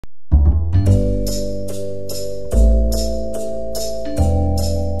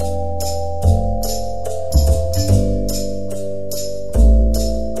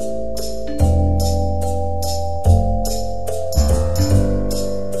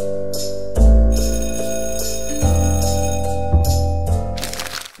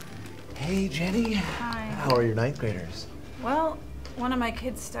your ninth graders? Well, one of my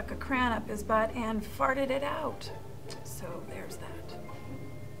kids stuck a crayon up his butt and farted it out. So there's that.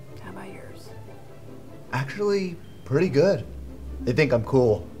 How about yours? Actually, pretty good. They think I'm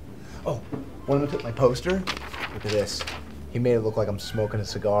cool. Oh, one of them took my poster. Look at this. He made it look like I'm smoking a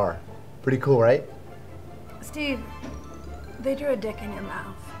cigar. Pretty cool, right? Steve, they drew a dick in your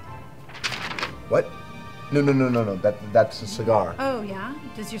mouth. What? No. That's a cigar. Oh, yeah?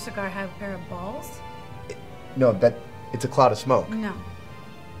 Does your cigar have a pair of balls? No, it's a cloud of smoke. No.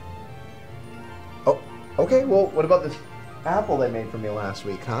 Oh, okay, well, what about this apple they made for me last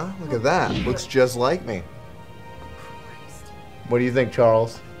week, huh? Look at that. Looks just like me. Christ. What do you think,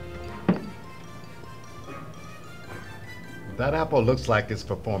 Charles? That apple looks like it's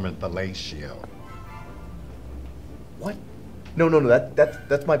performing fellatio. What? No,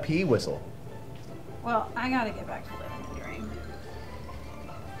 that's my pee whistle. Well, I gotta get back to living the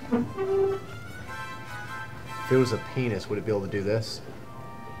dream. If it was a penis, would it be able to do this?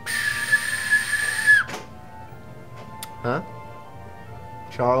 Huh?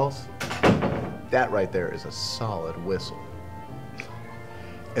 Charles? That right there is a solid whistle.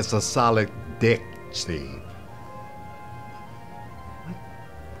 It's a solid dick, Steve.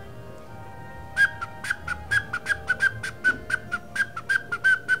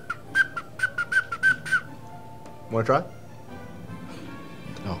 Wanna try?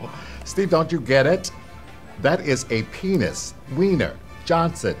 No. Steve, don't you get it? That is a penis, wiener,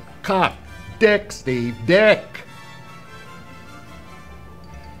 Johnson, cock, dick, Steve, dick.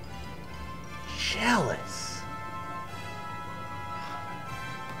 Jealous.